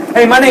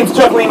Hey, my name's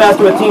Chuck Lee,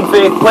 Master with Team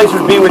Faith. Pleasure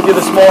to be with you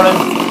this morning.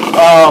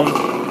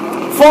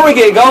 Before we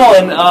get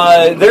going,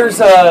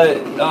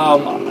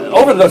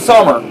 over the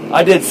summer,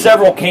 I did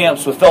several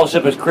camps with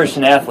Fellowship of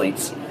Christian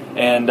Athletes.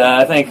 And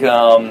I think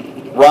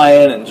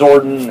Ryan and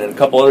Jordan and a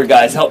couple other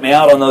guys helped me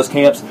out on those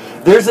camps.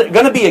 There's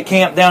going to be a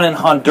camp down in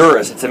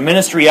Honduras. It's a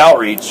ministry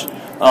outreach.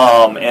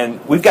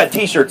 And we've got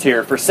t-shirts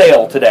here for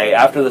sale today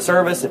after the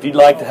service. If you'd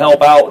like to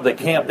help out the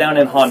camp down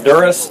in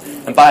Honduras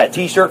and buy a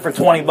t-shirt for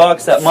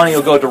 $20, that money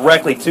will go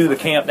directly to the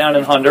camp down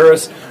in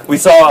Honduras. We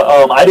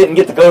saw, I didn't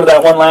get to go to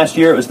that one last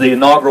year. It was the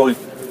inaugural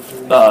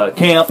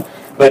camp,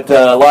 but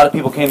a lot of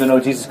people came to know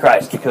Jesus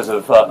Christ because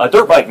of a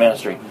dirt bike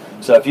ministry.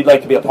 So if you'd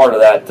like to be a part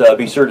of that,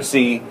 be sure to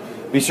see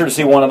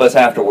one of us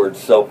afterwards.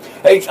 So,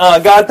 hey,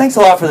 God, thanks a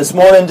lot for this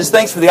morning. Just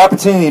thanks for the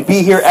opportunity to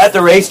be here at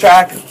the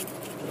racetrack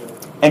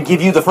and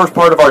give you the first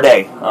part of our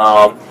day.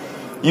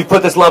 You've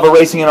put this love of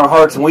racing in our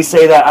hearts, and we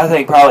say that, I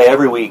think, probably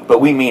every week, but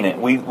we mean it.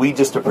 We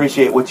just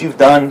appreciate what you've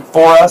done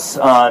for us,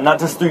 not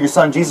just through your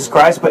Son, Jesus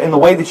Christ, but in the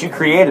way that you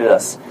created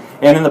us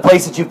and in the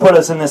place that you put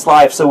us in this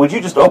life. So would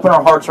you just open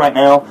our hearts right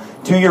now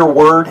to your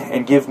word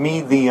and give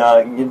me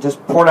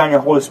just pour down your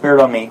Holy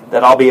Spirit on me,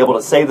 that I'll be able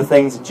to say the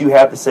things that you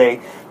have to say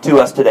to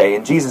us today.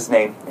 In Jesus'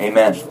 name,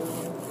 amen.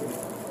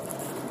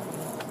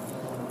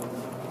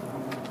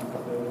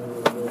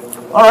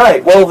 All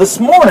right, well, this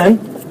morning,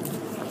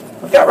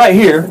 I've got right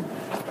here,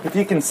 if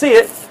you can see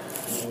it,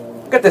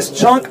 I've got this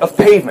chunk of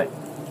pavement.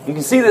 You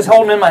can see this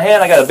holding in my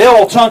hand. I got a big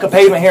old chunk of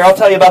pavement here. I'll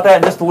tell you about that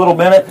in just a little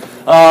minute.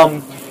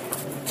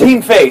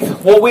 Team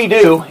Faith, what we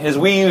do is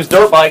we use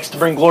dirt bikes to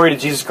bring glory to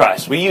Jesus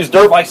Christ. We use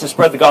dirt bikes to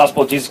spread the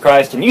gospel of Jesus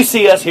Christ, and you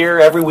see us here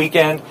every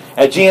weekend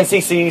at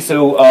GNCC,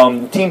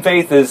 so Team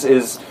Faith is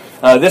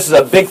this is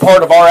a big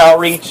part of our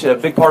outreach, a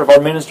big part of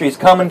our ministry is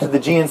coming to the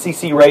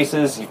GNCC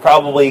races. You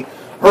probably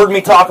heard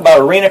me talk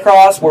about Arena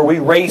Cross, where we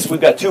race.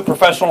 We've got 2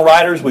 professional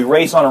riders. We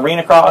race on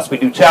Arena Cross. We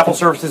do chapel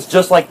services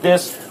just like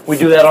this. We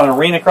do that on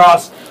Arena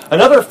Cross.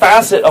 Another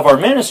facet of our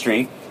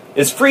ministry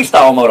is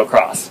freestyle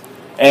motocross.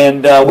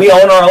 And we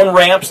own our own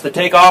ramps, the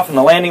takeoff and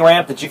the landing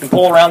ramp that you can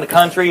pull around the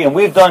country. And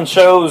we've done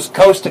shows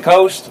coast to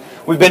coast.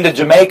 We've been to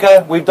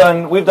Jamaica. We've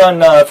done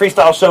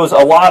freestyle shows, a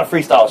lot of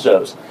freestyle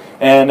shows.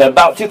 And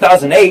about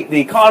 2008,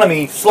 the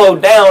economy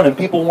slowed down and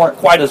people weren't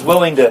quite as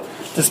willing to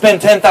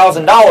spend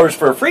 $10,000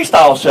 for a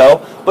freestyle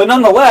show. But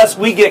nonetheless,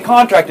 we get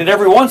contracted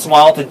every once in a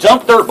while to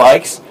jump dirt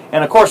bikes.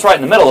 And of course, right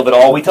in the middle of it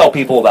all, we tell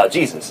people about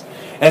Jesus.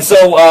 And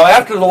so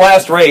after the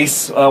last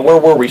race, where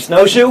were we?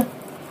 Snowshoe?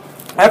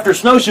 After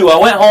Snowshoe, I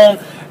went home,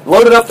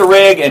 loaded up the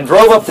rig, and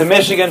drove up to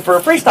Michigan for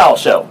a freestyle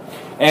show.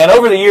 And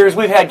over the years,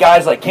 we've had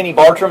guys like Kenny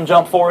Bartram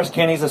jump for us.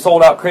 Kenny's a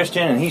sold-out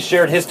Christian, and he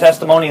shared his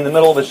testimony in the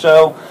middle of the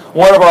show.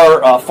 One of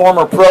our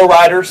former pro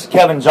riders,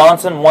 Kevin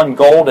Johnson, won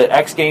gold at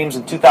X Games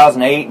in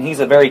 2008, and he's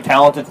a very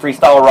talented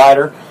freestyle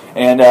rider.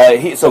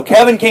 And so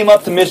Kevin came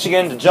up to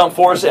Michigan to jump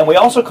for us, and we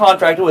also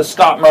contracted with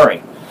Scott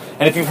Murray.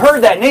 And if you've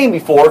heard that name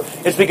before,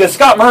 it's because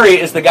Scott Murray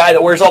is the guy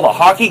that wears all the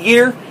hockey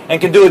gear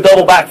and can do a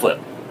double backflip.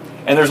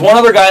 And there's one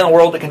other guy in the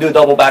world that can do a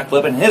double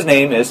backflip, and his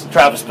name is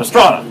Travis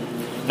Pastrana.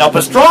 Now,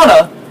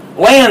 Pastrana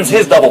lands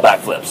his double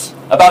backflips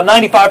about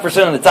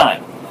 95% of the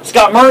time.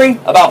 Scott Murray,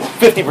 about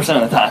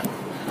 50% of the time.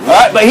 All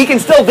right, but he can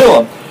still do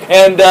them.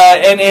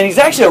 And he's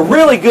actually a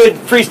really good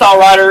freestyle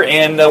rider,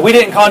 and we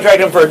didn't contract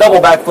him for a double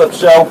backflip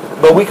show,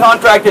 but we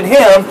contracted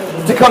him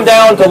to come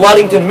down to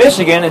Ludington,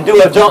 Michigan, and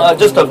do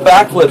just a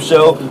backflip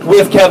show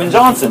with Kevin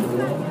Johnson.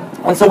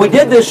 And so we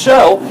did this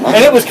show,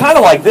 and it was kind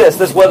of like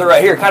this weather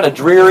right here, kind of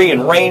dreary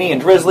and rainy and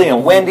drizzly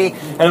and windy,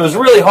 and it was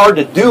really hard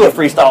to do a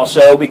freestyle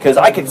show because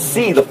I could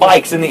see the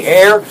bikes in the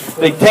air.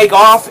 They'd take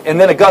off, and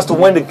then a gust of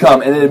wind would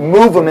come, and it'd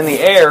move them in the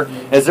air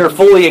as they're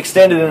fully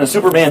extended in a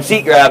Superman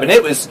seat grab, and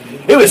it was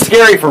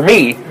scary for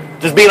me,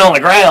 just being on the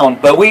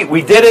ground, but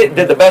we did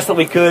the best that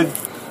we could,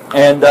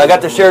 and I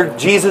got to share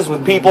Jesus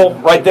with people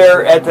right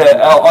there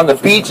on the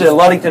beach at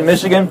Ludington,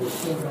 Michigan.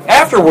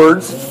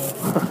 Afterwards,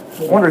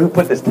 I wonder who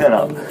put this tent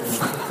up.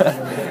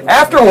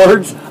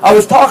 Afterwards, I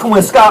was talking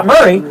with Scott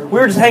Murray. We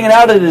were just hanging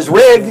out at his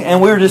rig,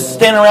 and we were just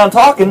standing around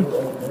talking.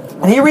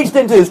 And he reached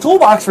into his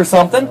toolbox for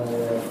something,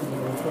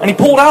 and he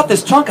pulled out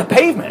this chunk of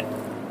pavement.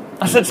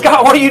 I said,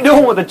 Scott, what are you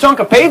doing with a chunk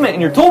of pavement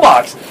in your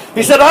toolbox?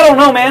 He said, I don't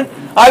know, man.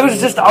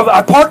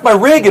 I parked my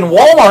rig in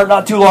Walmart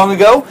not too long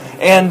ago,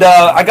 and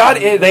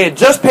they had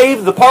just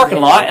paved the parking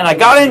lot, and I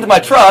got into my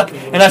truck,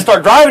 and I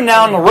start driving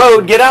down the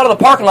road, get out of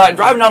the parking lot,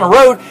 driving down the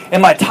road,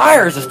 and my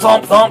tires just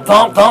thump, thump,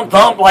 thump, thump,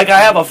 thump, like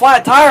I have a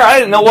flat tire. I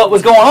didn't know what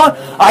was going on.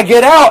 I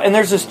get out, and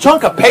there's this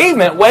chunk of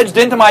pavement wedged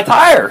into my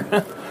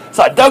tire.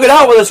 So I dug it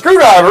out with a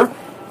screwdriver,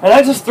 and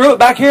I just threw it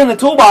back here in the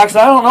toolbox,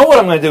 and I don't know what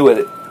I'm going to do with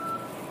it.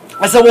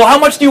 I said, well, how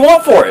much do you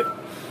want for it?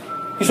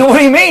 He said, what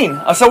do you mean?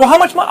 I said, well, how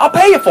much? I'll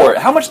pay you for it.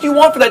 How much do you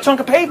want for that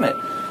chunk of pavement?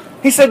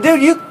 He said,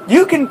 dude,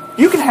 you can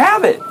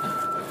have it.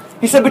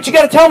 He said, but you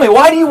got to tell me,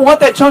 why do you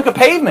want that chunk of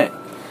pavement?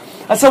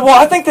 I said, well,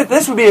 I think that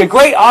this would be a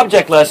great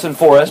object lesson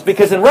for us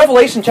because in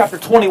Revelation chapter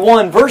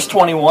 21, verse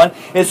 21,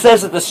 it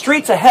says that the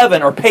streets of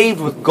heaven are paved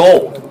with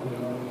gold.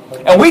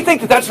 And we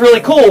think that that's really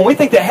cool, and we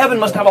think that heaven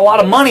must have a lot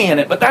of money in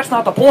it, but that's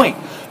not the point.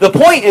 The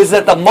point is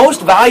that the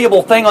most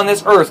valuable thing on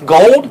this earth,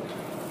 gold,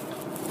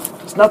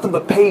 is nothing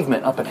but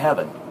pavement up in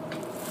heaven.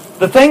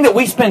 The thing that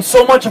we spend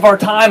so much of our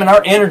time and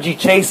our energy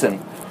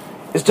chasing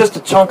is just a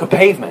chunk of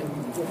pavement.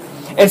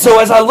 And so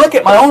as I look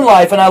at my own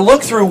life and I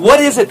look through what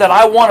is it that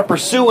I want to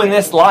pursue in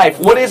this life,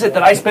 what is it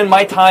that I spend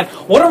my time,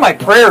 what are my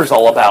prayers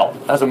all about,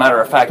 as a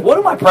matter of fact? What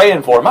am I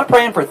praying for? Am I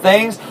praying for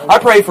things? I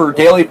pray for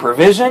daily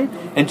provision.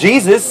 And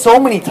Jesus, so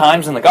many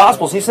times in the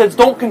Gospels, He says,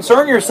 don't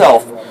concern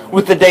yourself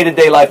with the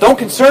day-to-day life. Don't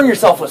concern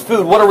yourself with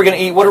food. What are we going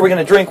to eat? What are we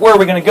going to drink? Where are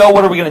we going to go?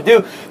 What are we going to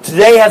do?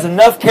 Today has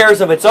enough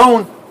cares of its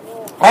own.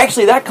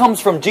 Actually, that comes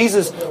from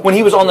Jesus when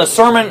He was on the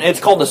sermon. It's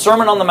called the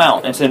Sermon on the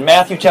Mount. It's in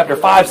Matthew chapter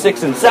 5,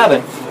 6, and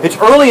 7. It's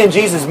early in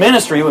Jesus'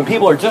 ministry when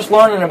people are just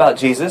learning about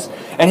Jesus.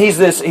 And he's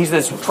this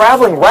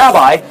traveling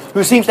rabbi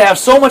who seems to have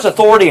so much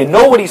authority and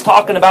know what He's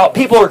talking about.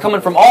 People are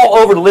coming from all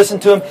over to listen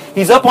to Him.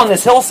 He's up on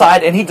this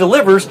hillside and He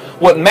delivers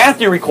what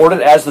Matthew recorded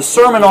as the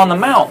Sermon on the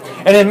Mount.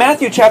 And in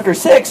Matthew chapter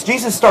 6,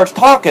 Jesus starts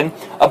talking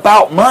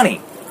about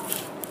money.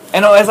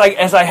 And as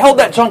I held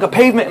that chunk of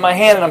pavement in my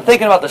hand and I'm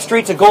thinking about the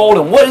streets of gold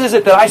and what is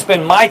it that I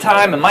spend my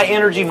time and my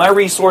energy, my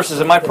resources,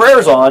 and my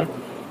prayers on,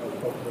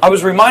 I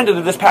was reminded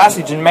of this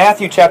passage in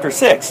Matthew chapter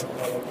 6.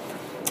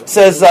 It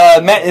says,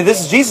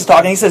 this is Jesus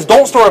talking, He says,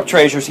 don't store up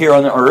treasures here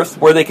on the earth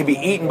where they can be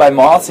eaten by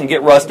moths and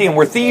get rusty and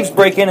where thieves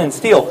break in and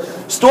steal.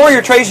 Store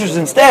your treasures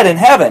instead in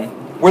heaven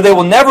where they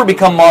will never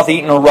become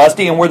moth-eaten or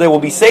rusty and where they will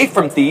be safe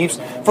from thieves.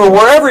 For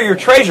wherever your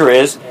treasure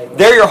is,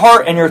 there your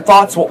heart and your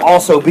thoughts will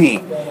also be.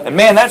 And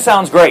man, that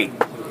sounds great.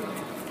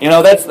 You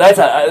know,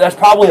 that's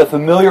probably a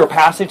familiar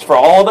passage for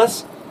all of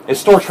us, is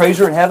store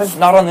treasure in heaven,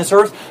 not on this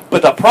earth.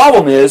 But the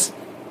problem is,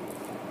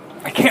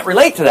 I can't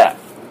relate to that.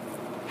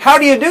 How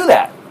do you do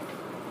that?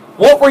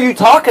 What were you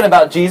talking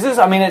about, Jesus?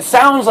 I mean, it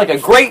sounds like a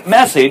great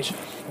message,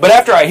 but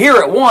after I hear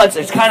it once,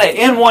 it's kind of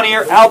in one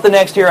ear, out the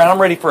next ear, and I'm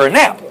ready for a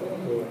nap.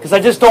 Because I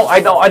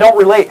don't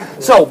relate.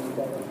 So,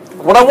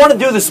 what I want to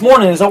do this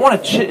morning is I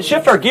want to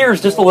shift our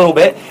gears just a little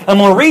bit. I'm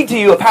going to read to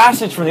you a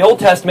passage from the Old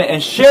Testament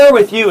and share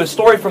with you a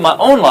story from my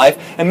own life,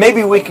 and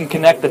maybe we can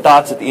connect the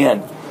dots at the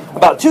end.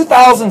 About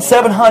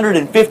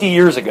 2,750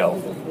 years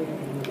ago,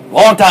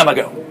 long time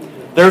ago,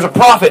 there was a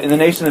prophet in the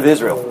nation of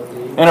Israel.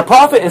 And a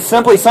prophet is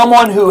simply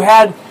someone who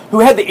had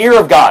the ear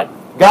of God.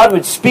 God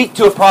would speak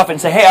to a prophet and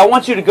say, hey, I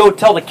want you to go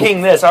tell the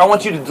king this, or I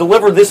want you to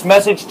deliver this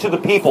message to the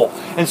people.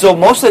 And so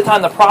most of the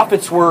time the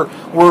prophets were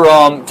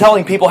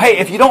telling people, hey,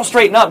 if you don't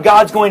straighten up,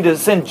 God's going to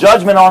send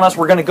judgment on us,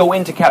 we're going to go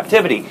into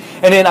captivity.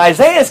 And in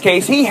Isaiah's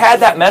case, he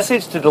had that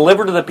message to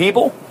deliver to the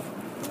people.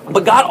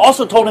 But God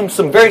also told him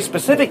some very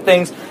specific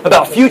things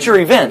about future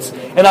events.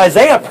 And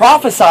Isaiah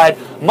prophesied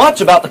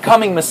much about the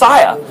coming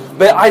Messiah.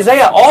 But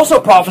Isaiah also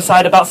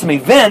prophesied about some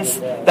events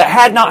that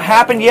had not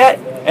happened yet.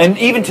 And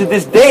even to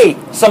this day,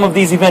 some of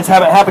these events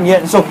haven't happened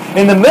yet. And so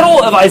in the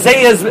middle of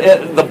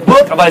the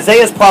book of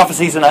Isaiah's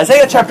prophecies, in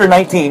Isaiah chapter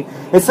 19,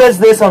 it says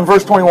this on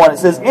verse 21. It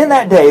says, in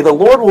that day the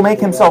Lord will make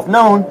Himself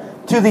known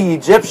to the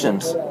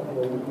Egyptians.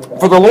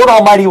 For the Lord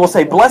Almighty will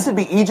say, blessed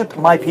be Egypt,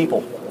 my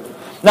people.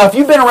 Now, if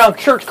you've been around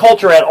church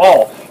culture at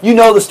all, you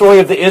know the story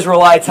of the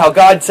Israelites, how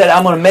God said,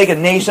 I'm going to make a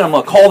nation, I'm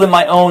going to call them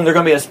my own, they're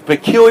going to be a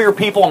peculiar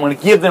people, I'm going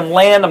to give them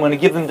land, I'm going to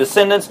give them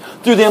descendants.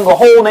 Through them, the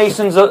whole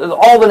nations,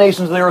 all the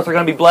nations of the earth are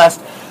going to be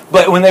blessed.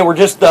 But when they were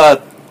just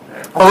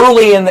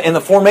early in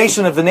the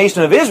formation of the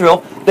nation of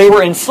Israel, they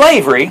were in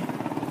slavery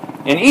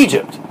in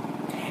Egypt.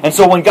 And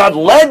so when God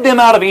led them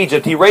out of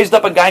Egypt, He raised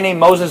up a guy named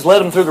Moses, led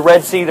them through the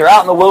Red Sea, they're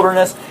out in the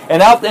wilderness,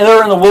 and out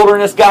there in the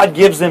wilderness, God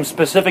gives them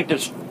specific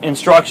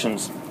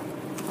instructions.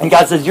 And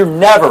God says, you're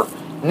never,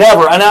 and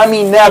I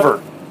mean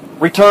never,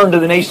 return to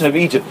the nation of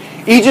Egypt.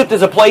 Egypt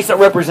is a place that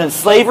represents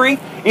slavery.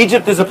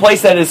 Egypt is a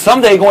place that is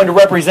someday going to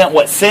represent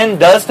what sin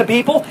does to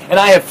people. And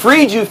I have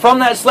freed you from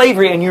that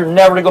slavery, and you're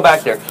never to go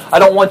back there. I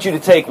don't want you to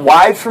take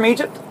wives from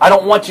Egypt. I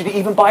don't want you to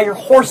even buy your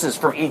horses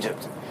from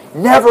Egypt.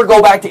 Never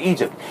go back to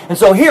Egypt. And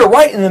so here,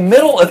 right in the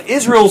middle of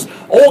Israel's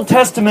Old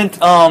Testament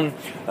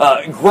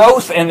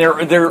growth and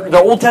their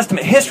Old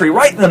Testament history,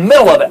 right in the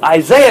middle of it,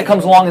 Isaiah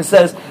comes along and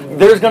says,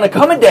 there's going to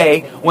come a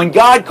day when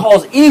God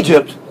calls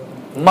Egypt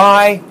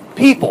my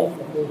people.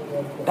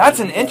 That's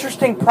an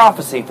interesting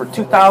prophecy for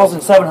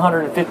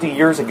 2,750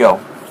 years ago.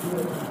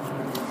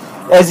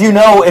 As you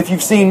know, if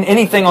you've seen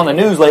anything on the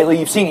news lately,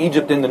 you've seen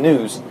Egypt in the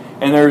news.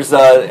 And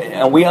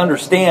and we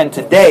understand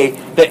today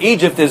that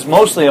Egypt is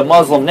mostly a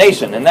Muslim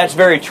nation, and that's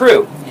very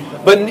true.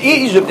 But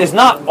Egypt is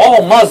not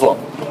all Muslim.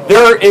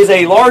 There is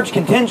a large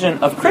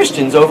contingent of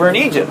Christians over in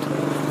Egypt.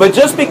 But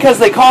just because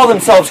they call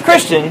themselves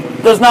Christian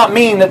does not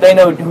mean that they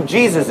know who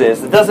Jesus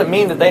is. It doesn't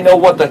mean that they know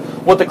what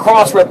the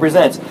cross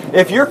represents.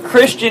 If you're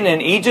Christian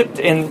in Egypt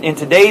in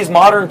today's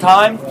modern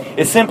time,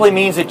 it simply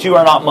means that you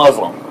are not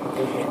Muslim.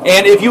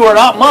 And if you are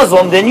not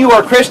Muslim, then you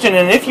are Christian.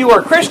 And if you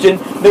are Christian,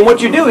 then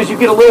what you do is you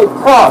get a little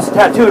cross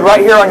tattooed right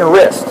here on your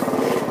wrist.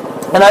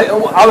 And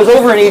I was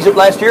over in Egypt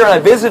last year, and I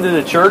visited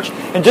a church.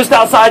 And just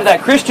outside of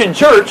that Christian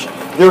church,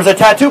 there was a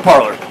tattoo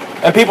parlor.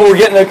 And people were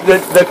getting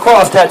the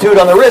cross tattooed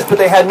on their wrist, but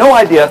they had no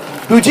idea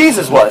who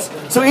Jesus was.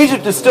 So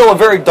Egypt is still a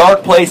very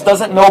dark place,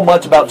 doesn't know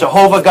much about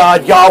Jehovah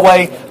God,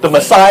 Yahweh, the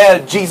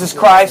Messiah, Jesus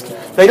Christ.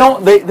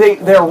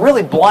 They're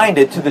really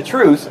blinded to the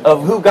truth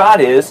of who God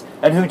is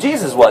and who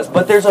Jesus was.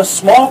 But there's a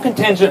small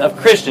contingent of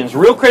Christians,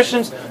 real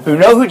Christians, who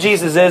know who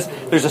Jesus is.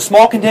 There's a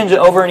small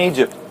contingent over in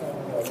Egypt.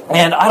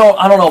 And I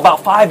don't know,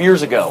 about 5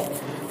 years ago,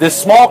 this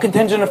small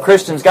contingent of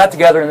Christians got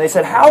together and they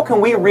said, how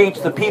can we reach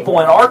the people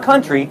in our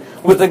country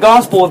with the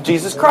gospel of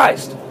Jesus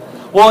Christ?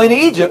 Well, in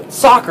Egypt,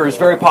 soccer is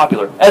very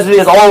popular, as it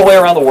is all the way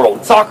around the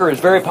world. Soccer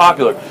is very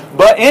popular.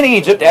 But in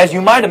Egypt, as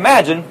you might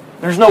imagine,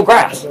 there's no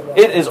grass.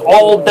 It is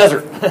all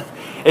desert.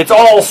 It's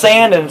all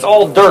sand and it's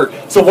all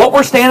dirt. So what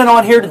we're standing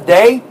on here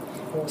today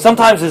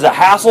sometimes is a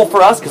hassle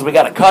for us because we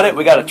got to cut it,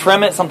 we got to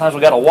trim it, sometimes we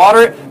got to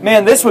water it.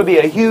 Man, this would be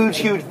a huge,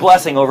 huge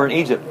blessing over in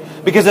Egypt.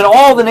 Because in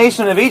all the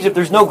nation of Egypt,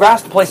 there's no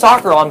grass to play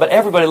soccer on, but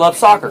everybody loves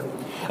soccer.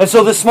 And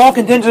so this small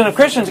contingent of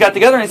Christians got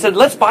together and they said,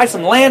 let's buy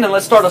some land and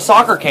let's start a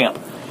soccer camp.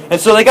 And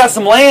so they got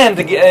some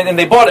land, and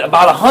they bought it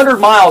about 100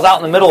 miles out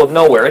in the middle of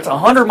nowhere. It's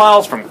 100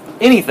 miles from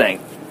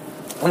anything.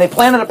 And they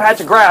planted a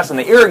patch of grass, and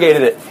they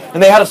irrigated it,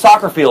 and they had a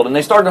soccer field, and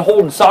they started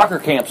holding soccer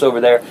camps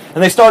over there.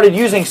 And they started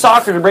using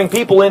soccer to bring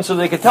people in so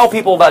they could tell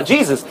people about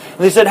Jesus. And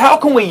they said, how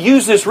can we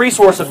use this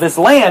resource of this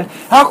land?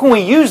 How can we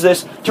use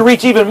this to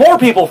reach even more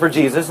people for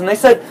Jesus? And they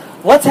said,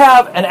 let's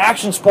have an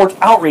action sports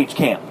outreach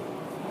camp.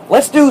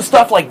 Let's do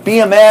stuff like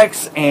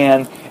BMX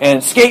and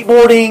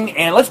skateboarding,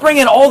 and let's bring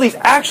in all these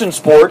action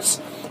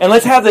sports, and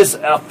let's have this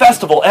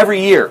festival every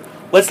year.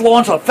 Let's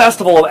launch a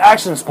festival of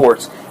action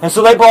sports. And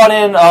so they brought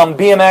in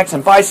BMX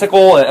and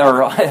bicycle,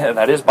 or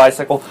that is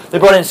bicycle. They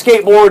brought in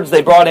skateboards.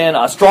 They brought in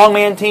a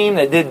strongman team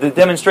that did the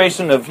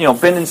demonstration of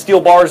bending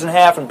steel bars in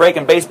half and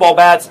breaking baseball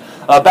bats.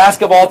 A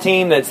basketball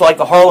team that's like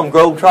the Harlem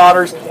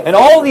Globetrotters. And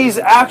all these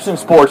action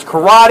sports,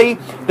 karate,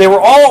 they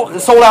were all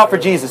sold out for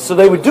Jesus. So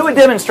they would do a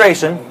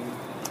demonstration.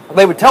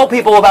 They would tell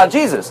people about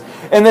Jesus.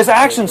 And this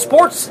action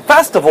sports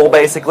festival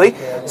basically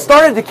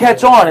started to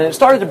catch on, and it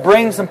started to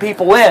bring some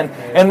people in.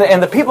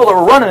 And the people that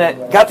were running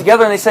it got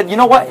together and they said, you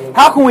know what?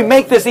 How can we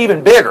make this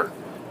even bigger?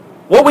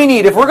 What we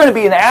need, if we're going to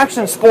be an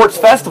action sports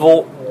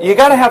festival, you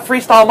got to have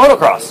freestyle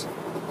motocross.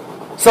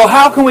 So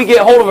how can we get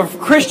hold of a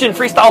Christian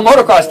freestyle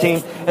motocross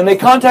team? And they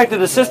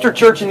contacted a sister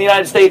church in the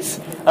United States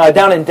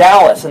down in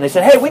Dallas. And they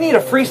said, hey, we need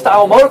a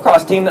freestyle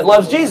motocross team that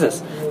loves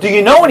Jesus. Do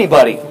you know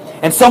anybody?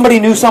 And somebody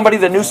knew somebody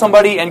that knew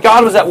somebody, and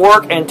God was at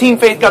work, and Team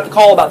Faith got the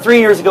call about 3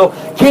 years ago,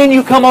 can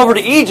you come over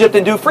to Egypt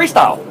and do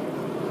freestyle?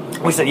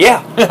 We said,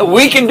 yeah,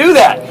 we can do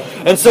that.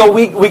 And so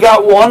we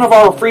got one of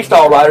our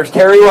freestyle riders,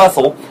 Terry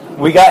Russell.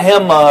 We got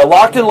him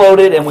locked and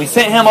loaded, and we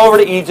sent him over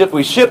to Egypt.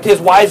 We shipped his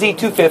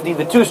YZ250,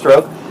 the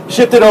two-stroke,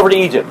 shipped it over to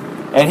Egypt.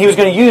 And he was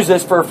going to use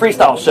this for a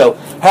freestyle show.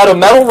 Had a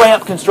metal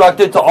ramp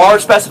constructed to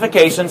our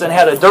specifications and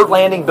had a dirt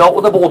landing built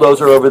with a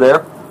bulldozer over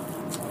there.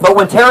 But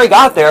when Terry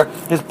got there,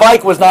 his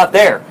bike was not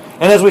there.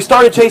 And as we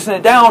started chasing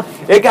it down,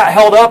 it got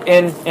held up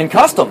in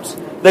customs.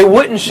 They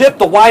wouldn't ship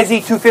the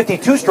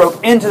YZ250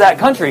 two-stroke into that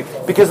country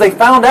because they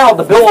found out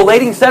the bill of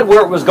lading said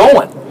where it was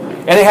going.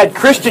 And it had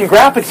Christian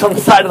graphics on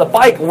the side of the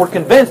bike, and we're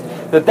convinced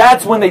that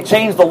that's when they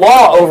changed the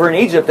law over in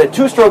Egypt, that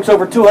two-strokes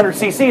over 200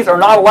 cc's are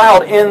not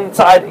allowed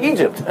inside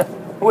Egypt,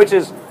 which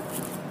is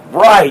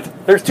right.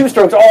 There's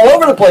two-strokes all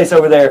over the place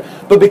over there.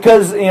 But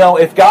because,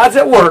 if God's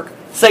at work,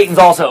 Satan's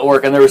also at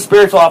work, and there was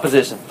spiritual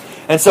opposition.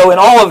 And so in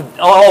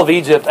all of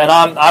Egypt, and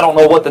I don't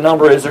know what the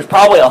number is, there's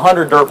probably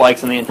 100 dirt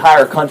bikes in the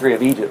entire country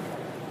of Egypt.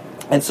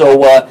 And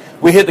so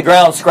we hit the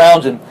ground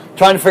scrounging,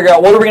 trying to figure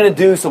out what are we going to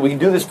do so we can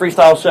do this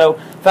freestyle show.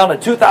 Found a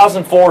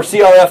 2004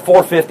 CRF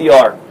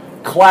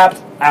 450R,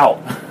 clapped out.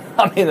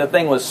 I mean, the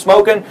thing was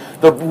smoking.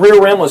 The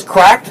rear rim was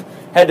cracked.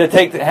 Had to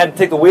take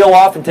the wheel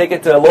off and take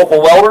it to a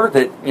local welder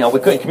that we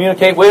couldn't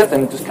communicate with,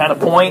 and just kind of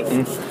point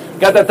and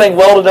got that thing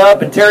welded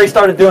up. And Terry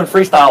started doing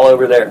freestyle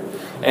over there.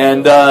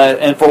 And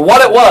for what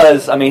it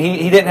was, I mean,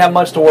 he didn't have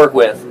much to work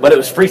with, but it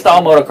was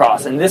freestyle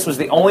motocross. And this was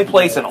the only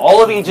place in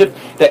all of Egypt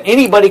that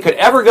anybody could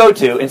ever go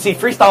to and see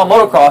freestyle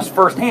motocross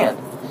firsthand.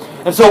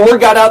 And so word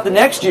got out the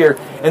next year.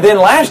 And then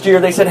last year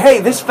they said, hey,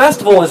 this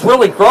festival is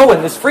really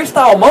growing. This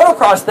freestyle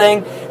motocross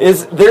thing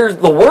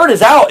the word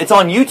is out. It's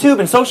on YouTube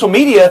and social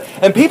media.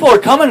 And people are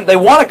coming. They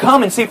want to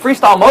come and see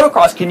freestyle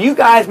motocross. Can you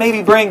guys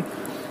maybe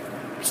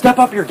step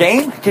up your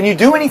game? Can you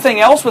do anything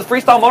else with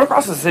freestyle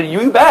motocross? I said,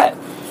 you bet.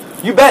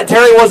 You bet.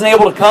 Terry wasn't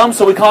able to come,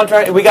 so we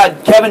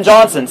got Kevin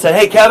Johnson. Said,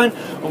 hey, Kevin,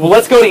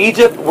 let's go to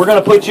Egypt. We're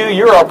going to put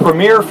you're a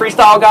premier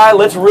freestyle guy.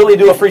 Let's really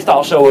do a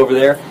freestyle show over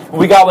there.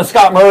 We got with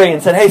Scott Murray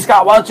and said, hey,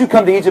 Scott, why don't you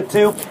come to Egypt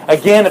too?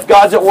 Again, if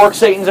God's at work,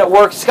 Satan's at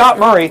work. Scott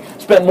Murray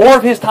spent more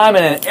of his time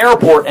in an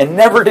airport and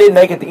never did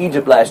make it to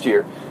Egypt last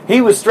year.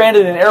 He was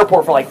stranded in an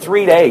airport for like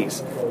 3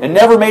 days and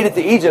never made it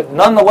to Egypt.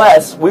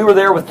 Nonetheless, we were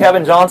there with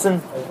Kevin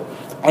Johnson.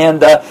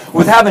 And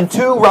with having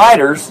two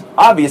riders,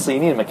 obviously you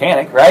need a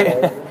mechanic,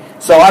 right?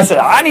 So I said,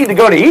 I need to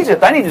go to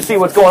Egypt. I need to see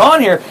what's going on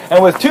here.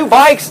 And with two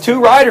bikes,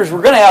 two riders,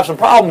 we're going to have some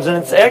problems. And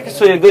it's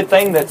actually a good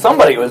thing that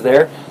somebody was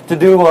there to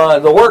do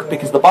the work,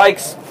 because the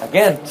bikes,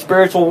 again,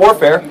 spiritual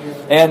warfare.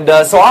 And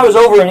so I was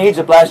over in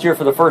Egypt last year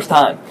for the first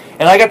time.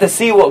 And I got to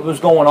see what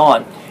was going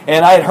on.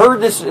 And I had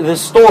heard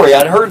this story.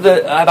 I'd heard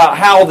about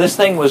how this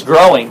thing was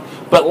growing.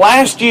 But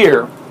last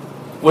year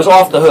was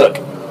off the hook.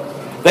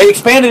 They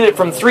expanded it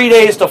from 3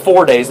 days to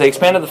 4 days. They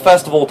expanded the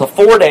festival to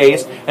 4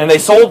 days, and they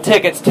sold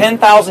tickets,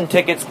 10,000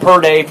 tickets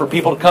per day for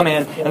people to come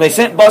in. And they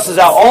sent buses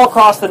out all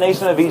across the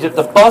nation of Egypt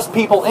to bus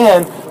people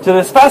in to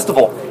this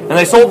festival. And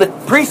they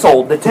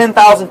pre-sold the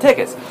 10,000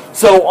 tickets.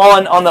 So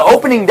on the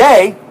opening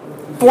day,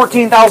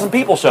 14,000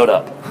 people showed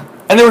up.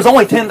 And there was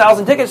only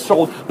 10,000 tickets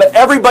sold, but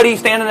everybody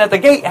standing at the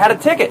gate had a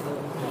ticket.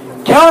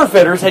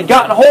 Counterfeiters had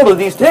gotten a hold of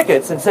these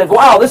tickets and said,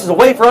 wow, this is a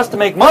way for us to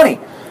make money.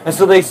 And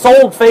so they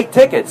sold fake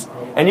tickets.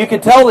 And you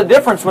could tell the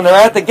difference when they're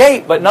at the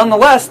gate, but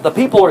nonetheless, the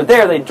people are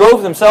there. They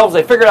drove themselves.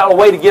 They figured out a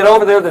way to get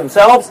over there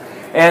themselves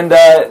and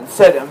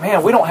said,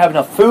 man, we don't have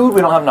enough food. We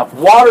don't have enough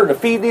water to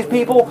feed these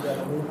people.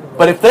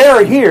 But if they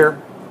are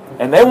here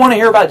and they want to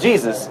hear about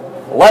Jesus,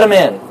 let them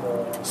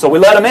in. So we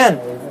let them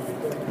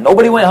in.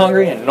 Nobody went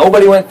hungry and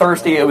nobody went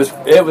thirsty. It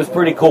was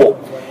pretty cool.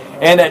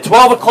 And at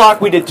 12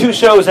 o'clock, we did 2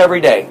 shows every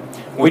day.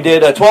 We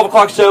did a 12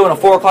 o'clock show and a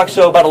 4 o'clock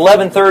show. About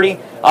 11:30,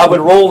 I would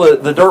roll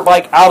the dirt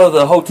bike out of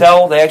the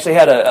hotel. They actually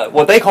had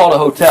what they called a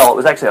hotel. It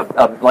was actually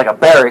like a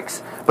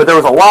barracks, but there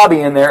was a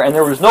lobby in there, and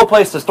there was no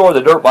place to store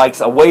the dirt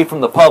bikes away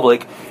from the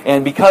public.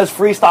 And because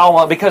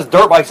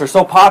dirt bikes are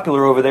so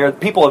popular over there,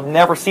 people have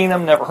never seen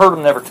them, never heard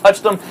them, never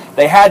touched them.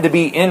 They had to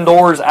be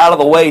indoors, out of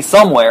the way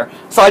somewhere.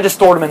 So I just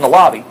stored them in the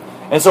lobby.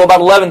 And so about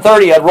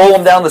 11:30, I'd roll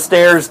them down the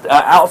stairs,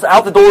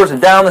 out the doors and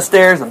down the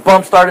stairs, and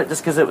bump start it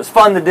just because it was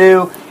fun to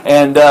do,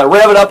 and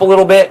rev it up a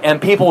little bit,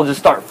 and people would just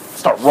start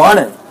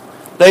running.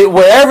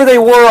 Wherever they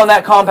were on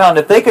that compound,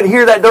 if they could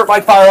hear that dirt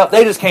bike fire up,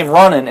 they just came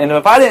running. And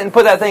if I didn't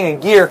put that thing in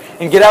gear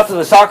and get out to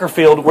the soccer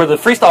field where the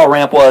freestyle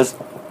ramp was,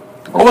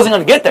 I wasn't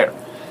going to get there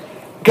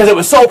because it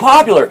was so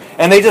popular,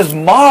 and they just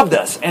mobbed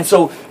us. And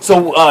so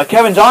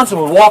Kevin Johnson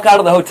would walk out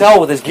of the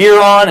hotel with his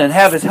gear on and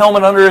have his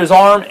helmet under his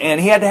arm,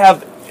 and he had to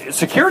have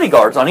security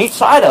guards on each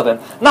side of him.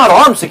 Not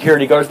armed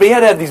security guards, but he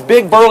had to have these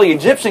big burly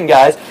Egyptian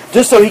guys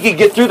just so he could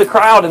get through the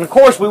crowd. And of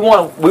course we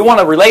want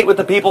to relate with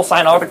the people,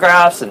 sign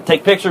autographs and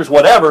take pictures,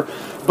 whatever.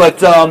 But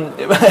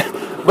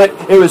but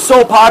it was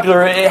so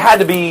popular, it had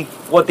to be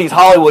what these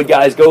Hollywood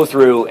guys go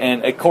through.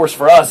 And of course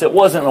for us, it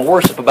wasn't a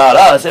worship about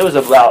us, it was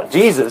about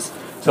Jesus.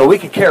 So we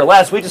could care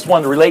less. We just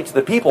wanted to relate to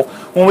the people.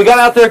 When we got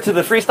out there to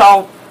the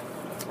freestyle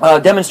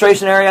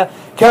demonstration area,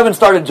 Kevin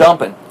started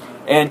jumping.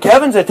 And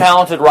Kevin's a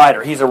talented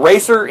rider. He's a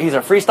racer, he's a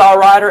freestyle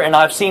rider, and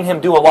I've seen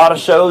him do a lot of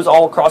shows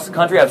all across the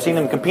country. I've seen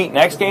him compete in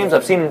X Games.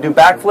 I've seen him do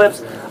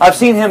backflips. I've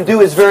seen him do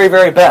his very,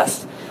 very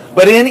best.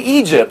 But in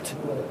Egypt,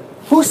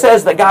 who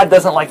says that God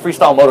doesn't like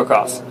freestyle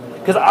motocross?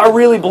 Because I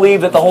really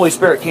believe that the Holy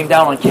Spirit came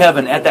down on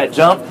Kevin at that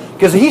jump,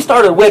 because he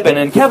started whipping,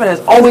 and Kevin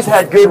has always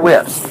had good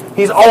whips.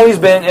 He's always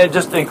been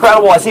just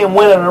incredible. I see him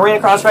win an arena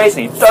cross race,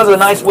 and he does a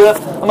nice whip.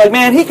 I'm like,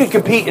 man, he could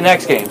compete in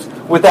X Games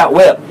with that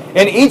whip.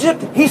 In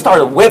Egypt, he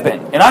started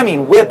whipping, and I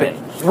mean whipping.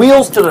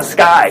 Wheels to the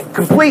sky,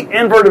 complete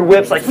inverted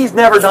whips like he's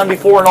never done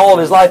before in all of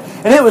his life.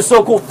 And it was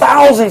so cool.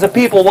 Thousands of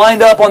people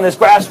lined up on this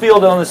grass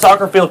field and on the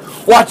soccer field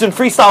watching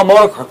freestyle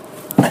motocross.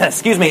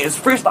 It's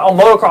freestyle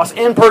motocross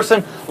in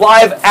person,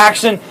 live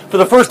action for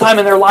the first time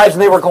in their lives,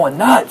 and they were going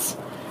nuts.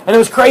 And it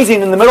was crazy.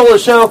 And in the middle of the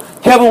show,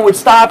 Kevin would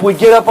stop. We'd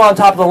get up on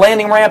top of the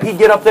landing ramp. He'd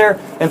get up there,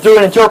 and through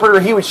an interpreter,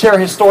 he would share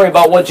his story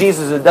about what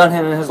Jesus had done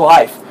in his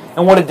life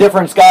and what a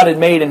difference God had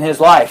made in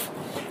his life.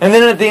 And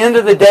then at the end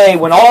of the day,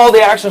 when all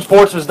the action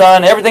sports was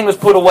done, everything was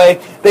put away,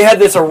 they had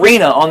this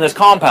arena on this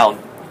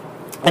compound.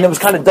 And it was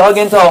kind of dug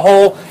into a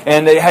hole,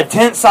 and they had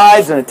tent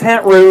sides and a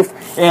tent roof,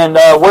 and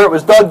where it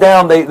was dug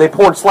down, they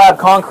poured slab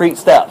concrete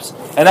steps.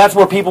 And that's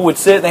where people would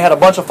sit. They had a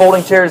bunch of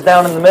folding chairs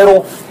down in the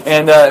middle.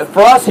 And for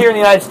us here in the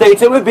United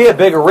States, it would be a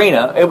big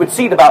arena. It would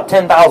seat about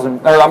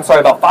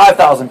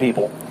 5,000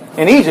 people.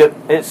 In Egypt,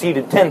 it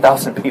seated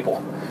 10,000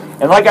 people.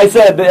 And like I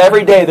said,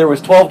 every day there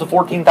was 12 to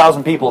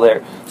 14,000 people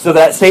there. So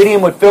that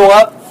stadium would fill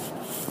up.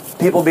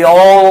 People would be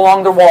all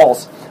along their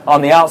walls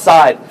on the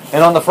outside.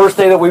 And on the first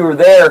day that we were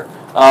there,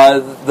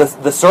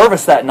 the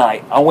service that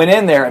night, I went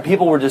in there and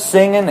people were just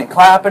singing and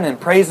clapping and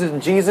praising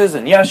Jesus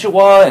and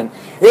Yeshua, and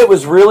it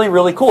was really,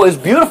 really cool. It was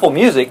beautiful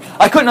music.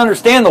 I couldn't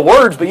understand the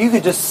words, but you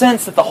could just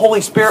sense that the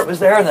Holy Spirit was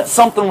there and that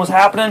something was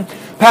happening.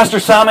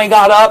 Pastor Sami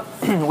got up.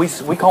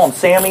 We call him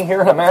Sammy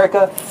here in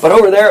America, but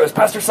over there it was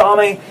Pastor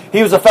Sami.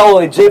 He was a fellow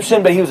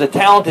Egyptian, but he was a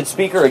talented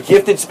speaker, a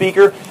gifted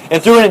speaker,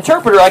 and through an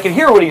interpreter I could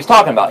hear what he was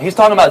talking about. He's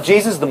talking about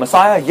Jesus, the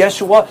Messiah,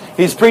 Yeshua.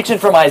 He's preaching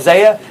from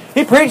Isaiah.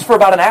 He preached for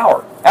about an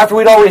hour after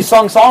we'd already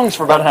sung songs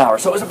for about an hour.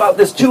 So it was about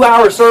this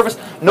 2-hour service.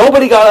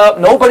 Nobody got up.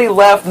 Nobody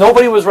left.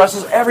 Nobody was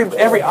restless.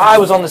 Every eye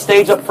was on the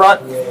stage up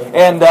front.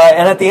 And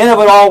at the end of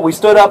it all, we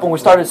stood up and we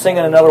started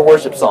singing another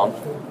worship song.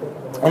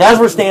 And as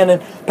we're standing,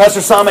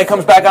 Pastor Sami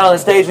comes back out on the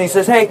stage and he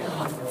says, hey,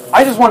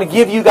 I just want to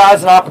give you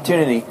guys an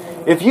opportunity.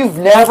 If you've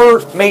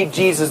never made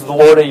Jesus the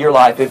Lord of your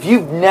life, if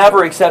you've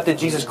never accepted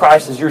Jesus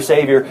Christ as your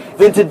Savior,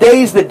 then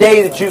today's the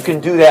day that you can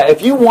do that.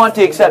 If you want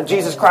to accept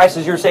Jesus Christ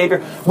as your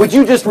Savior, would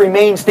you just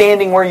remain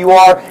standing where you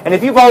are? And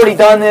if you've already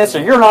done this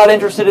or you're not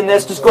interested in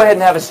this, just go ahead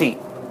and have a seat.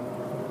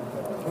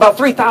 about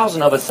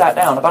 3,000 of us sat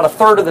down. About a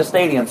third of the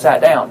stadium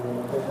sat down.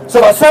 So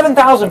about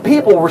 7,000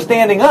 people were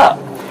standing up.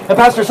 And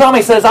Pastor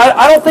Sami says,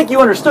 I don't think you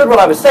understood what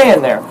I was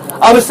saying there.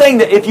 I was saying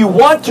that if you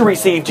want to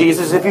receive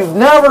Jesus, if you've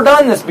never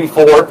done this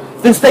before,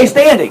 then stay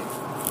standing.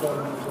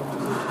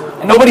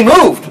 And nobody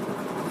moved.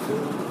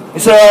 He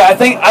said,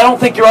 I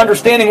don't think you're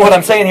understanding what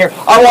I'm saying here.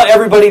 I want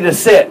everybody to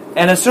sit.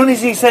 And as soon as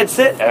he said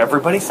sit,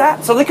 everybody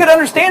sat. So they could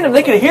understand him.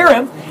 They could hear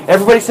him.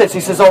 Everybody sits.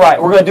 He says, all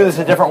right, we're going to do this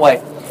a different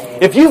way.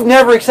 If you've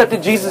never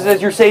accepted Jesus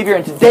as your Savior,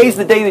 and today's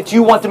the day that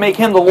you want to make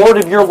Him the Lord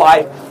of your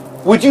life,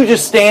 would you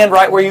just stand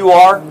right where you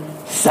are?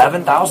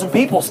 7,000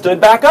 people stood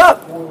back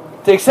up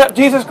to accept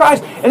Jesus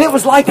Christ. And it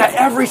was like that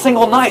every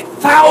single night.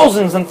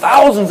 Thousands and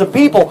thousands of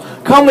people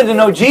coming to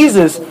know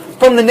Jesus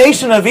from the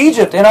nation of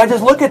Egypt. And I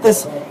just look at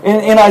this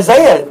in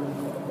Isaiah.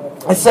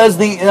 It says,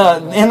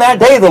 in that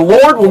day, the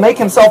Lord will make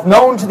Himself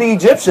known to the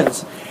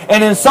Egyptians.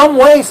 And in some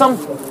way, some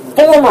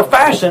form or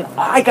fashion,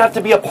 I got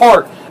to be a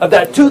part of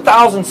that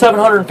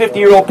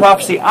 2,750-year-old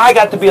prophecy. I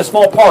got to be a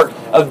small part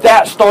of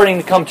that starting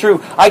to come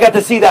true. I got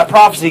to see that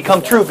prophecy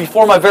come true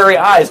before my very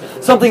eyes.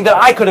 Something that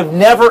I could have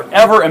never,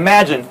 ever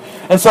imagined.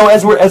 And so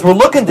as we're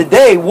looking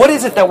today, what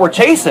is it that we're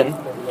chasing?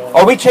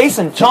 Are we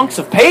chasing chunks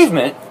of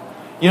pavement?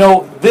 You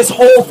know, this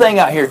whole thing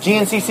out here,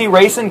 GNCC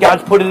Racing,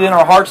 God's put it in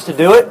our hearts to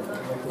do it.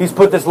 He's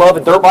put this love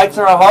of dirt bikes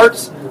in our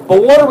hearts.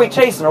 But what are we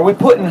chasing? Are we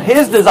putting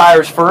His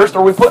desires first, or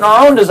are we putting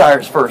our own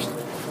desires first?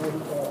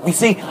 You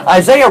see,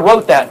 Isaiah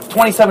wrote that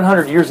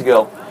 2,700 years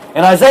ago.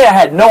 And Isaiah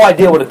had no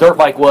idea what a dirt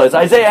bike was.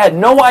 Isaiah had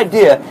no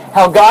idea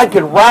how God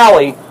could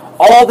rally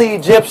all the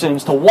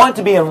Egyptians to want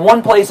to be in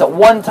one place at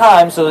one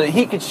time so that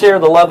He could share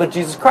the love of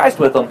Jesus Christ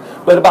with them.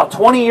 But about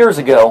 20 years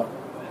ago,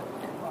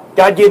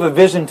 God gave a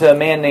vision to a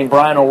man named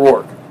Brian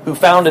O'Rourke, who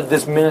founded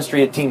this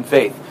ministry at Team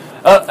Faith.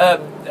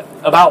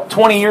 About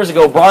 20 years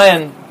ago,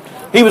 Brian,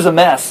 he was a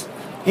mess.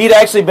 He'd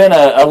actually been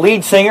a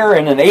lead singer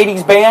in an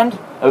 80s band,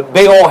 a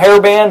big old hair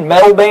band,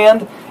 metal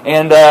band,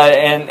 and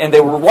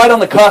they were right on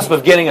the cusp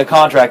of getting a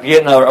contract,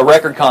 getting a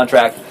record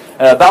contract,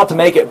 about to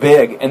make it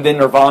big, and then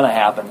Nirvana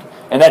happened.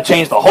 And that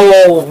changed the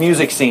whole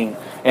music scene.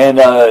 And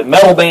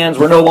metal bands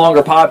were no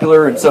longer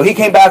popular, and so he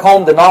came back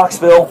home to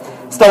Knoxville,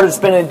 started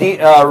spinning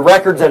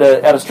records at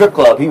a strip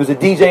club. He was a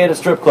DJ at a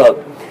strip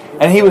club.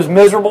 And he was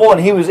miserable, and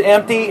he was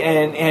empty,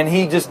 and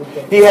he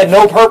had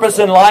no purpose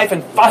in life.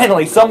 And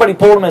finally, somebody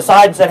pulled him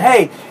aside and said,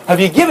 "Hey, have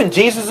you given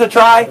Jesus a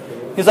try?"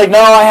 He's like, "No,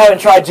 I haven't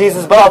tried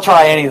Jesus, but I'll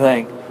try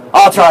anything.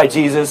 I'll try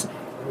Jesus."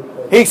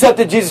 He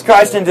accepted Jesus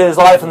Christ into his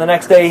life, and the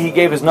next day he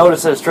gave his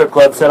notice at a strip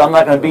club, said, "I'm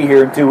not going to be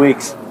here in 2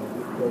 weeks."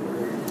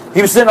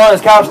 He was sitting on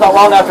his couch not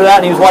long after that,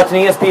 and he was watching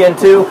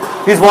ESPN2.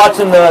 He was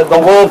watching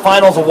the World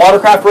Finals of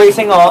Watercraft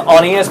Racing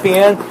on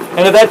ESPN. And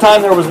at that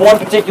time, there was one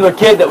particular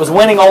kid that was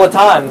winning all the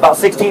time, about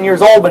 16 years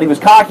old, but he was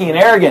cocky and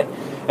arrogant,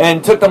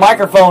 and took the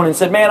microphone and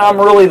said, "Man, I'm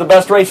really the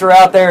best racer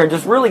out there," and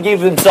just really gave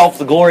himself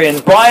the glory.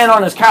 And Brian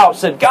on his couch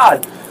said,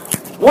 "God,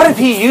 what if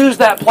he used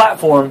that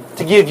platform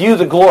to give you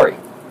the glory?"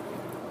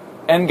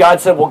 And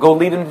God said, "Well, go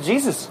lead him to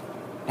Jesus."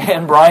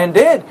 And Brian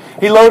did.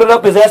 He loaded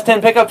up his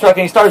S10 pickup truck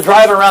and he started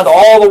driving around to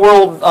all the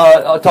world,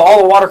 to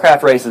all the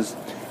watercraft races.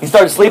 He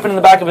started sleeping in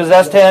the back of his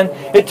S10.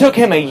 It took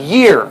him a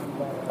year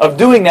of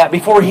doing that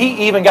before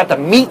he even got to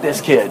meet this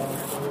kid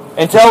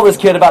and tell this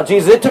kid about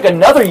Jesus. It took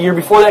another year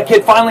before that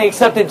kid finally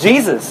accepted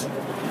Jesus.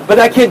 But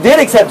that kid did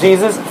accept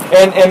Jesus,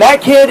 and that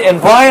kid and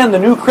Brian, the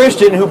new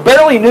Christian, who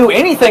barely knew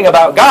anything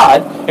about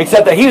God,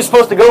 except that he was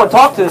supposed to go and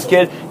talk to this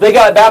kid, they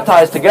got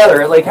baptized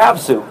together at Lake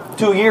Havasu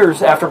 2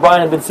 years after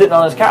Brian had been sitting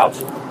on his couch.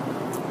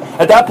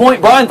 At that point,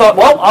 Brian thought,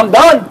 well, I'm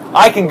done.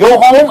 I can go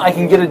home. I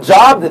can get a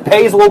job that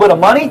pays a little bit of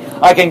money.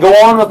 I can go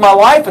on with my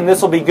life, and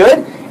this will be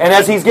good. And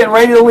as he's getting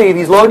ready to leave,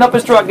 he's loading up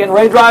his truck, getting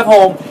ready to drive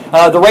home.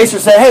 The racer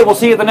said, "Hey, we'll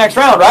see you at the next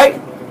round, right?"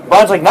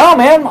 Brian's like, "No,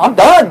 man, I'm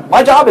done.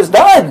 My job is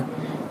done."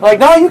 They're like,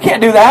 "No, you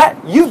can't do that.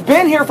 You've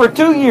been here for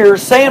 2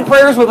 years saying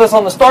prayers with us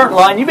on the starting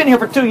line. You've been here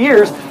for 2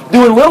 years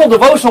doing little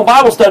devotional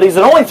Bible studies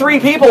that only 3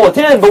 people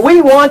attend, but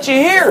we want you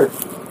here."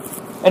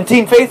 And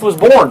Team Faith was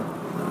born.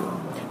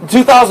 In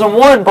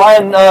 2001,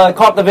 Brian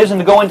caught the vision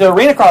to go into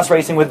arena cross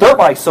racing with dirt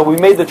bikes. So we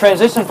made the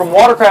transition from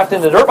watercraft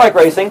into dirt bike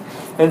racing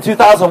in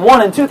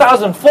 2001. In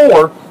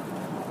 2004,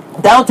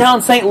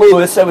 downtown St.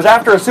 Louis, it was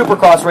after a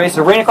supercross race.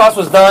 Arena cross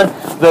was done.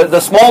 The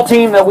small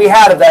team that we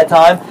had at that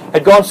time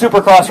had gone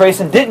supercross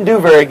racing, didn't do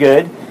very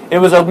good. It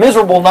was a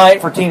miserable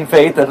night for Team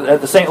Faith at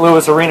the St.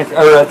 Louis arena,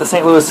 or at the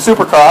St. Louis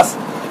Supercross.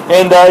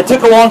 And it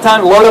took a long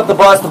time to load up the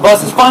bus. The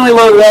bus is finally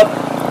loaded up,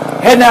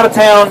 heading out of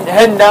town,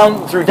 heading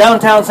down through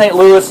downtown St.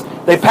 Louis.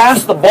 They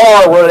pass the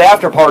bar where the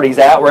after party's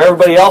at, where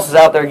everybody else is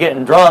out there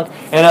getting drunk.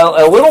 And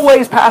a little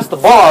ways past the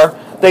bar,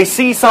 they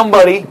see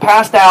somebody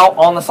passed out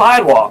on the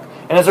sidewalk.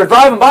 And as they're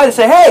driving by, they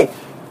say, "Hey,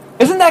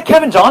 isn't that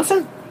Kevin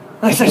Johnson?"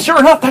 And they say, "Sure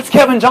enough, that's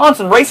Kevin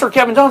Johnson, racer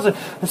Kevin Johnson."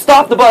 And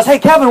stop the bus. "Hey,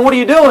 Kevin, what are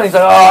you doing?" He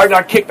said, "Oh, I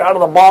got kicked out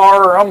of the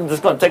bar. I'm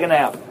just going to take a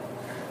nap."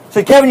 I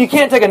said, "Kevin, you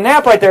can't take a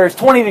nap right there. It's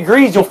 20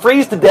 degrees. You'll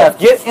freeze to death.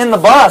 Get in the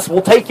bus.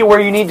 We'll take you where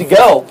you need to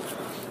go."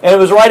 And it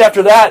was right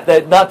after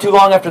that not too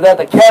long after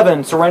that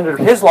Kevin surrendered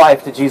his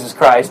life to Jesus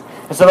Christ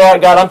and said, all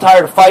right, God, I'm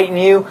tired of fighting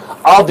you.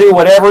 I'll do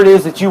whatever it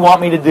is that you want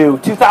me to do.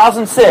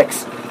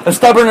 2006, a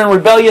stubborn and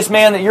rebellious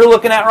man that you're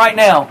looking at right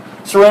now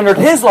surrendered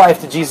his life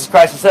to Jesus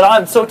Christ and said,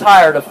 I'm so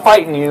tired of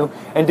fighting you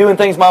and doing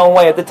things my own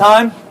way. At the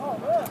time,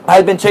 I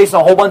had been chasing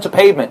a whole bunch of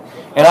pavement.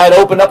 And I had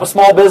opened up a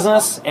small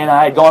business, and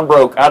I had gone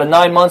broke. Out of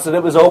 9 months that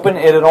it was open,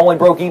 it had only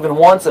broke even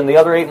once, and the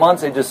other 8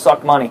 months, it just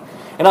sucked money.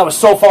 And I was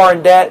so far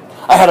in debt.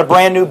 I had a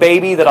brand new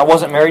baby that I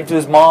wasn't married to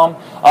his mom.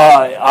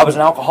 I was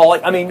an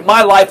alcoholic. I mean,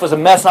 my life was a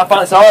mess. And I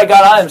finally said, all right,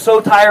 God, I am so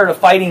tired of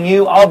fighting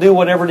you. I'll do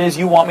whatever it is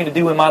you want me to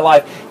do in my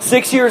life.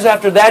 6 years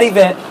after that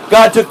event,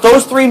 God took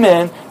those 3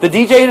 men, the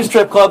DJ in a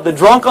strip club, the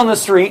drunk on the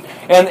street,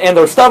 and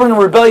the stubborn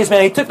and rebellious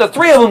man. He took the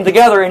 3 of them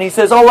together, and he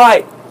says, all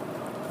right,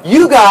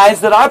 you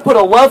guys that I put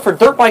a love for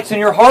dirt bikes in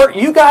your heart,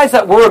 you guys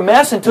that were a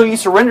mess until you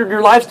surrendered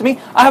your lives to me,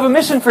 I have a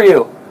mission for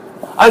you.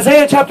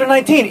 Isaiah chapter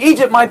 19,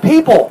 Egypt, my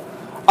people.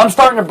 I'm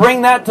starting to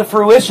bring that to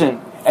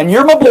fruition. And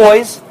you're my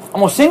boys. I'm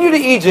going to send you to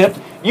Egypt.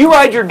 You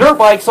ride your dirt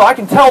bike so I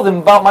can tell them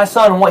about my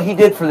son and what he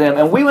did for them.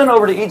 And we went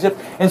over to Egypt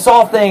and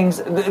saw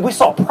things. We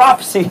saw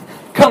prophecy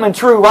coming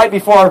true right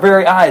before our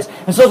very eyes.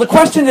 And so the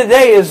question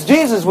today is,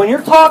 Jesus, when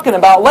you're talking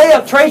about lay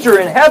up treasure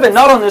in heaven,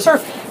 not on this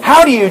earth,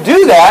 how do you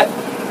do that?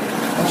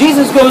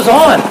 Jesus goes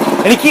on.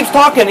 And he keeps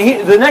talking.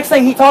 The next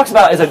thing he talks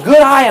about is a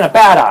good eye and a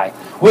bad eye,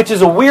 which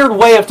is a weird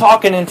way of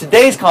talking in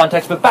today's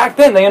context, but back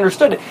then they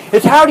understood it.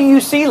 It's how do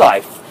you see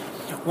life?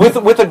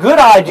 With a good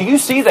eye, do you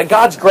see that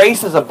God's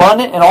grace is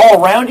abundant and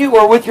all around you?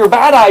 Or with your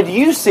bad eye, do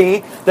you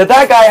see that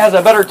that guy has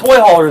a better toy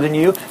hauler than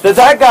you?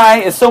 That guy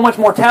is so much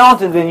more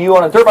talented than you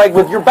on a dirt bike?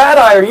 With your bad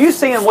eye, are you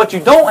seeing what you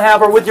don't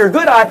have? Or with your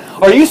good eye,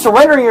 are you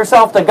surrendering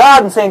yourself to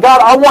God and saying, God,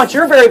 I want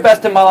your very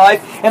best in my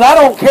life, and I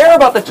don't care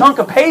about the chunk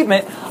of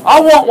pavement. I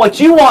want what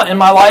you want in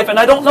my life, and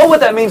I don't know what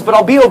that means, but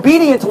I'll be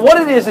obedient to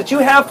what it is that you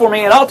have for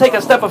me, and I'll take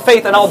a step of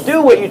faith, and I'll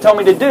do what you tell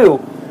me to do.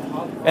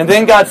 And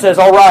then God says,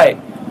 all right,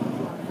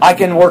 I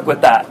can work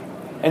with that.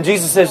 And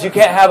Jesus says, you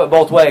can't have it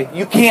both ways.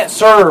 You can't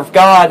serve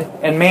God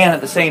and man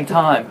at the same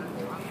time.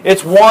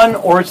 It's one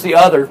or it's the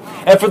other.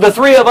 And for the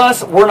 3 of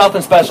us, we're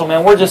nothing special,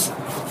 man. We're just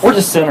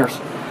sinners,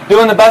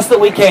 doing the best that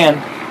we can,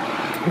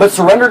 but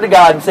surrender to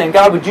God and saying,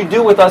 God, would you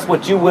do with us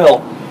what you will?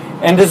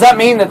 And does that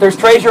mean that there's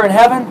treasure in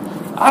heaven?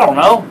 I don't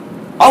know.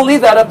 I'll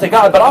leave that up to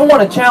God, but I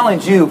want to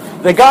challenge you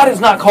that God has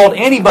not called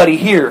anybody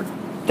here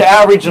to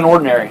average and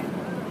ordinary.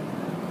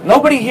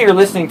 Nobody here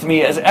listening to me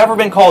has ever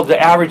been called to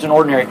average and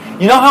ordinary.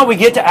 You know how we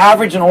get to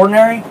average and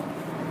ordinary?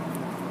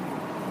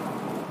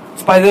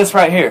 It's by this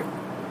right here.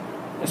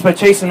 It's by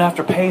chasing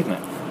after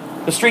pavement.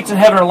 The streets in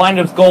heaven are lined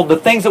up with gold. The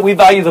things that we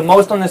value the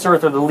most on this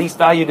earth are the least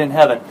valued in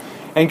heaven.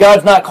 And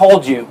God's not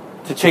called you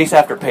to chase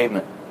after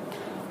pavement.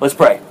 Let's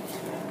pray.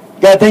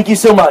 God, thank you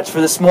so much for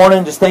this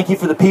morning. Just thank you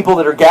for the people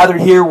that are gathered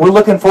here. We're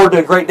looking forward to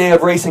a great day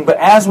of racing. But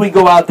as we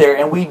go out there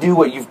and we do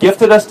what you've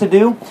gifted us to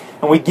do,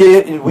 and we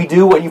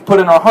do what you've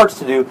put in our hearts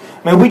to do,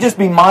 may we just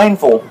be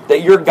mindful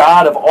that you're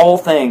God of all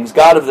things,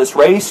 God of this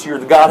race, you're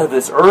the God of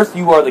this earth,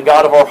 you are the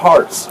God of our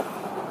hearts.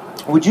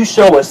 Would you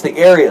show us the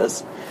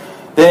areas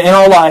that in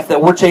our life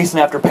that we're chasing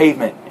after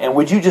pavement, and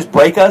would you just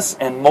break us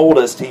and mold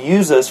us to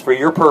use us for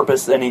your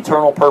purpose and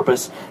eternal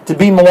purpose to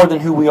be more than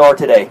who we are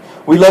today.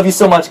 We love you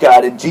so much,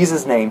 God. In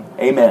Jesus' name,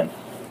 amen.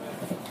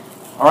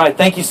 All right,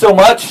 thank you so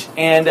much.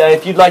 And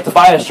if you'd like to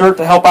buy a shirt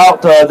to help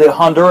out the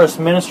Honduras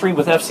ministry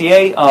with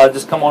FCA,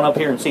 just come on up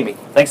here and see me.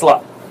 Thanks a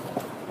lot.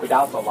 We'd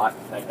also like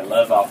to thank the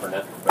Love Offering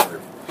up for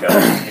Brother Joe.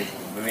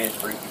 His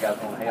ministry, you guys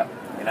want to help.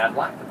 And I'd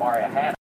like to borrow a hat.